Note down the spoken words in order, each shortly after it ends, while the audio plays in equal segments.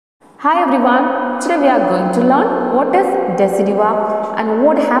Hi everyone, today we are going to learn what is Decidua and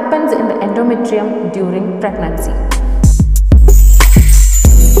what happens in the endometrium during pregnancy.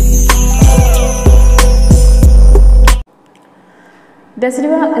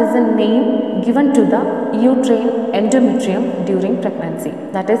 Decidua is a name given to the uterine endometrium during pregnancy.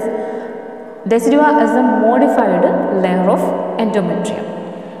 That is, Decidua is a modified layer of endometrium.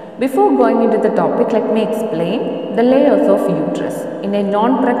 Before going into the topic, let me explain the layers of uterus in a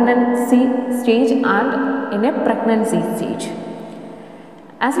non-pregnancy stage and in a pregnancy stage.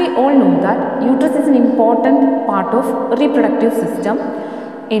 As we all know that uterus is an important part of reproductive system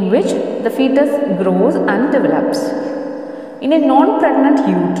in which the fetus grows and develops. In a non-pregnant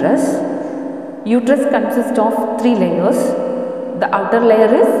uterus consists of three layers. The outer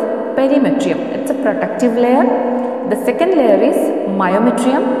layer is perimetrium, it's a protective layer. The second layer is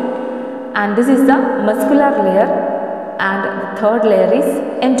myometrium, and this is the muscular layer, and the third layer is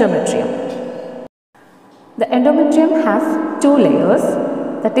endometrium. The endometrium has two layers,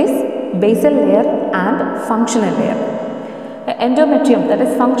 that is basal layer and functional layer. The endometrium, that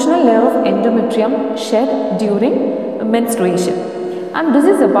is functional layer of endometrium, shed during menstruation, and this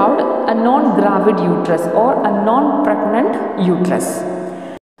is about a non-gravid uterus or a non-pregnant uterus.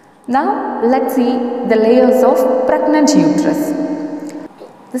 Now let's see the layers of pregnant uterus.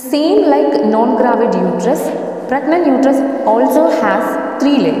 The same like non-gravid uterus, pregnant uterus also has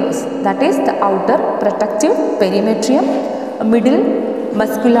three layers, that is the outer protective perimetrium, middle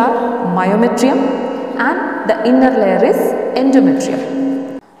muscular myometrium, and the inner layer is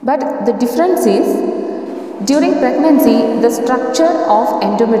endometrium. But the difference is, during pregnancy the structure of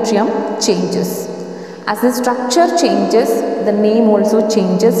endometrium changes. As the structure changes, the name also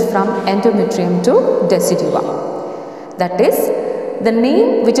changes from endometrium to Decidua. That is, the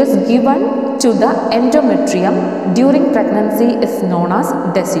name which is given to the endometrium during pregnancy is known as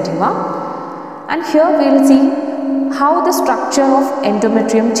Decidua. And here we will see how the structure of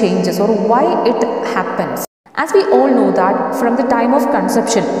endometrium changes or why it happens. As we all know that from the time of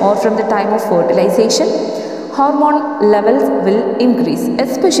conception or from the time of fertilization, hormone levels will increase,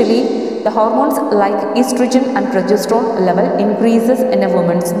 especially the hormones like estrogen and progesterone level increases in a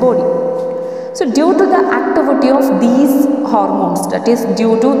woman's body. So due to the activity of these hormones, that is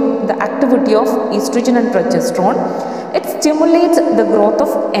due to the activity of estrogen and progesterone, it stimulates the growth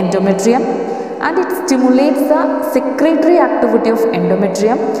of endometrium and it stimulates the secretory activity of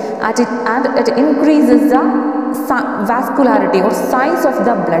endometrium and it increases the vascularity or size of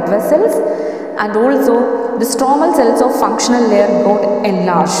the blood vessels, and also the stromal cells of functional layer got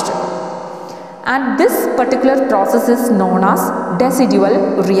enlarged. And this particular process is known as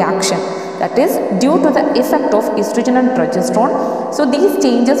decidual reaction, that is due to the effect of estrogen and progesterone. So these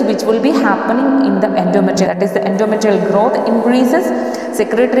changes which will be happening in the endometrium, that is the endometrial growth increases,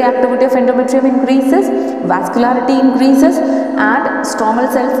 secretory activity of endometrium increases, vascularity increases, and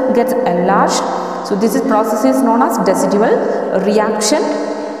stromal cells gets enlarged. So this process is known as decidual reaction,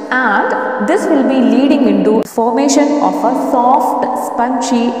 and this will be leading into formation of a soft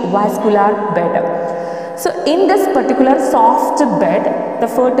spongy vascular bed. So in this particular soft bed, the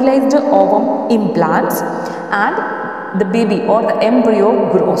fertilized ovum implants and the baby or the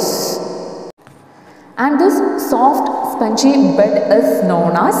embryo grows. And this soft spongy bed is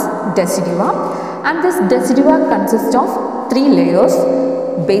known as Decidua, and this Decidua consists of three layers: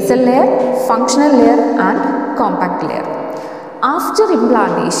 basal layer, functional layer, and compact layer. After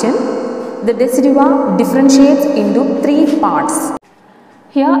implantation, the Decidua differentiates into three parts.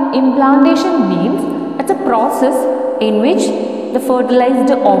 Here, implantation means it's a process in which the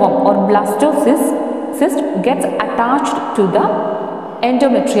fertilized ovum or blastocyst gets attached to the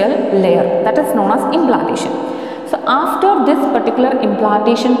endometrial layer, that is known as implantation. So after this particular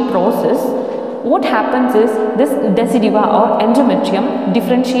implantation process, what happens is this Decidua or endometrium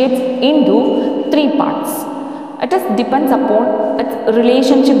differentiates into three parts. It depends upon its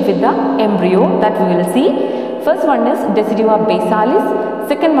relationship with the embryo that we will see. First one is Decidua basalis,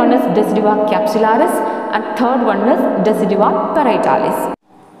 second one is Decidua capsularis, and third one is Decidua parietalis.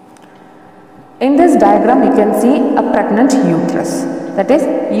 In this diagram you can see a pregnant uterus, that is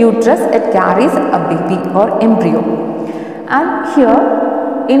uterus, it carries a baby or embryo, and here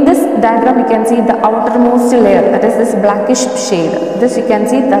in this diagram you can see the outermost layer, that is this blackish shade. This you can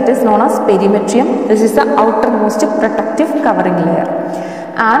see that is known as perimetrium. This is the outermost protective covering layer.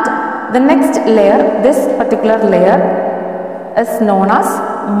 And the next layer, this particular layer is known as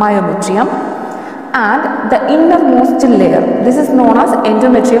myometrium. And the innermost layer, this is known as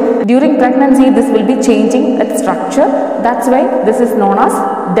endometrium. During pregnancy this will be changing its structure. That's why this is known as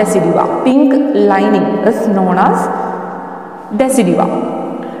Decidua. Pink lining is known as Decidua.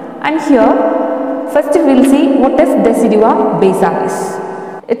 And here first we will see what is Decidua basalis.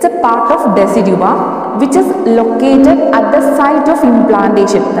 It's a part of Decidua which is located at the site of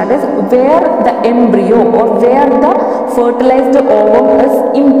implantation, that is where the embryo or where the fertilized ovum is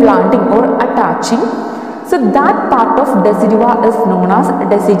implanting or attaching. So that part of Decidua is known as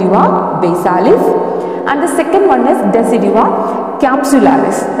Decidua basalis, and the second one is Decidua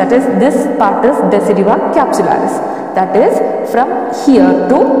capsularis, that is this part is Decidua capsularis, that is from here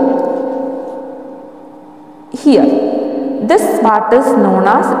to here. This part is known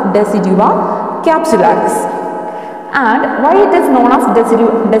as Decidua capsularis. And why it is known as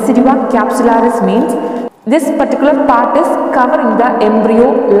Decidua capsularis means this particular part is covering the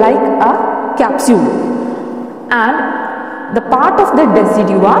embryo like a capsule, and the part of the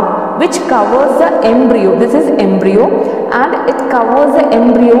Decidua which covers the embryo, this is embryo, and it covers the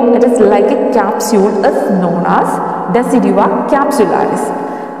embryo, it is like a capsule, is known as Decidua capsularis.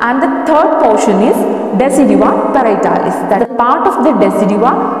 And the third portion is Decidua parietalis, that is part of the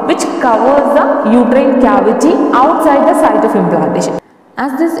Decidua which covers the uterine cavity outside the site of implantation.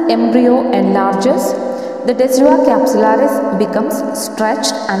 As this embryo enlarges, the Decidua capsularis becomes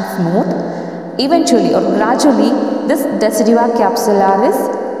stretched and smooth. Eventually or gradually, this Decidua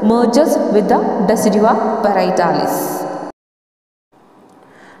capsularis merges with the Decidua parietalis.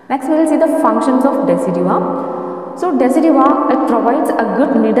 Next we will see the functions of Decidua. So Decidua, it provides a good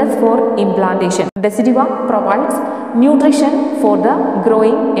nidus for implantation. Decidua provides nutrition for the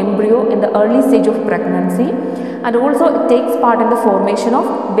growing embryo in the early stage of pregnancy, and also it takes part in the formation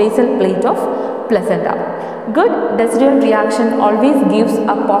of basal plate of placenta. Good decidual reaction always gives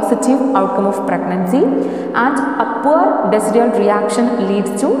a positive outcome of pregnancy, and a poor decidual reaction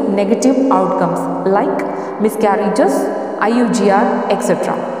leads to negative outcomes like miscarriages, IUGR,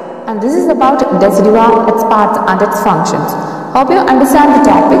 etc. And this is about Decidua, its parts and its functions. Hope you understand the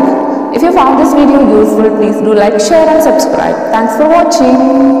topic. If you found this video useful, please do like, share and subscribe. Thanks for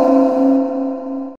watching.